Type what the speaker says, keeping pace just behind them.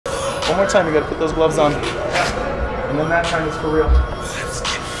One more time, you gotta put those gloves on. And then that time is for real.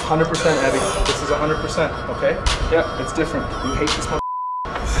 100%, Abby. This is 100%, okay? Yeah, it's different. You hate this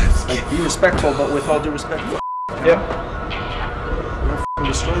motherfucker. Like, be respectful, but with all due respect. Yep. I'm gonna f***ing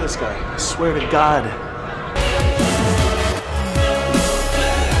destroy this guy. I swear to God.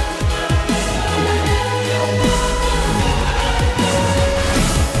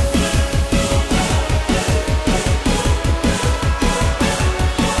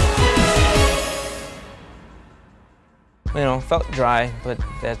 You know, felt dry, but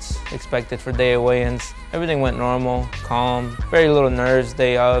that's expected for day of weigh-ins. Everything went normal, calm, very little nerves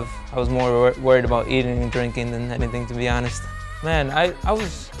day of. I was more worried about eating and drinking than anything, to be honest. Man,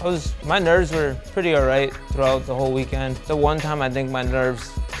 my nerves were pretty all right throughout the whole weekend. The one time I think my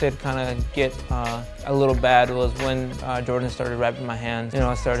nerves did kind of get a little bad was when Jordan started wrapping my hands. You know,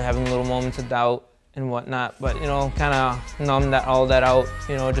 I started having little moments of doubt and whatnot, but you know, kind of numbed all that out.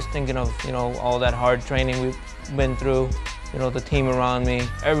 You know, just thinking of, you know, all that hard training we've been through. You know, the team around me,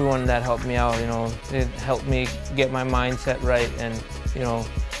 everyone that helped me out. You know, it helped me get my mindset right, and you know,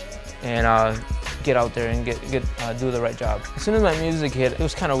 and get out there and do the right job. As soon as my music hit, it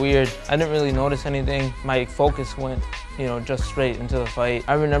was kind of weird. I didn't really notice anything. My focus went, you know, just straight into the fight.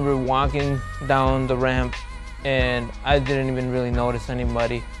 I remember walking down the ramp, and I didn't even really notice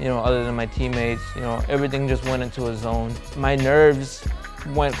anybody, you know, other than my teammates. You know, everything just went into a zone. My nerves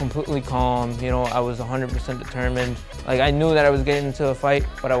went completely calm. You know, I was 100% determined. Like, I knew that I was getting into a fight,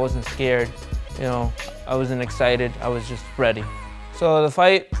 but I wasn't scared. You know, I wasn't excited. I was just ready. So the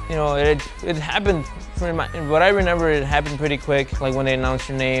fight, you know, it happened, what I remember, it happened pretty quick, like when they announced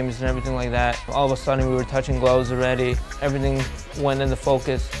your names and everything like that. All of a sudden we were touching gloves already. Everything went into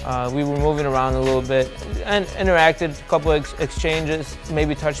focus. We were moving around a little bit and interacted, a couple of exchanges,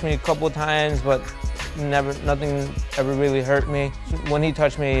 maybe touched me a couple of times, but nothing ever really hurt me. When he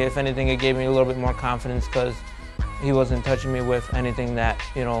touched me, if anything, it gave me a little bit more confidence because he wasn't touching me with anything that,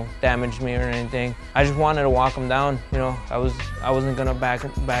 you know, damaged me or anything. I just wanted to walk him down. You know, I wasn't gonna back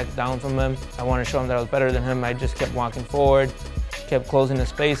down from him. I wanted to show him that I was better than him. I just kept walking forward, kept closing the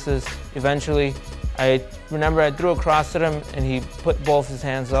spaces. Eventually, I remember I threw across at him and he put both his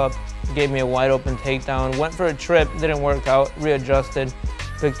hands up, gave me a wide open takedown. Went for a trip, didn't work out, readjusted,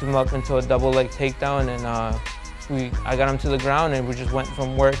 picked him up into a double leg takedown, and I got him to the ground, and we just went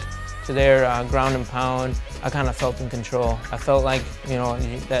from work to there, ground and pound. I kind of felt in control. I felt like, you know,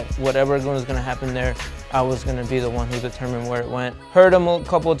 that whatever was going to happen there, I was going to be the one who determined where it went. Hurt him a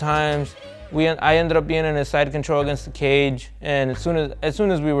couple of times. I ended up being in a side control against the cage, and as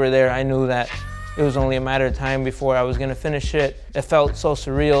soon as we were there, I knew that it was only a matter of time before I was going to finish it. It felt so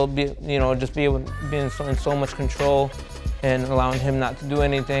surreal, you know, just being in so much control and allowing him not to do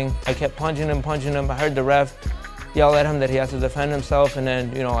anything. I kept punching him. I heard the ref yell at him that he has to defend himself, and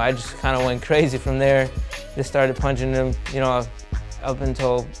then, you know, I just kind of went crazy from there. Just started punching him, you know, up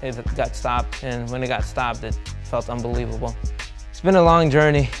until it got stopped, and when it got stopped, it felt unbelievable. It's been a long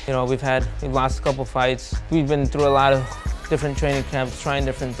journey. You know, we've lost a couple fights. We've been through a lot of different training camps, trying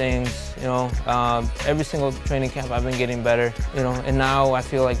different things, you know. Every single training camp I've been getting better, you know, and now I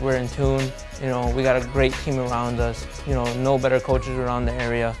feel like we're in tune. You know, we got a great team around us, you know, no better coaches around the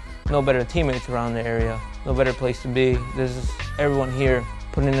area, no better teammates around the area, no better place to be. This is everyone here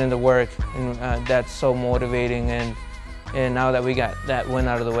putting in the work, and that's so motivating. And now that we got that win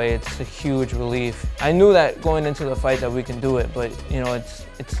out of the way, it's a huge relief. I knew that going into the fight that we can do it, but you know, it's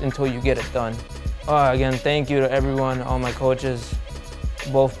until you get it done. Again, thank you to everyone, all my coaches,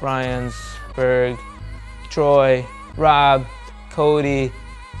 both Brians, Berg, Troy, Rob, Cody,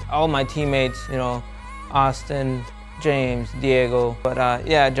 all my teammates, you know, Austin, James, Diego, but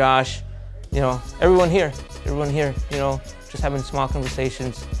yeah, Josh, you know, everyone here, you know, just having small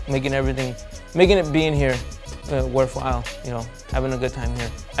conversations, making it being here worthwhile, you know, having a good time here.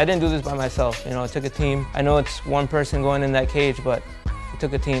 I didn't do this by myself, you know, it took a team. I know it's one person going in that cage, but it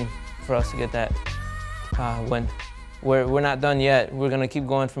took a team for us to get that win. We're not done yet. We're gonna keep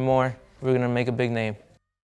going for more. We're gonna make a big name.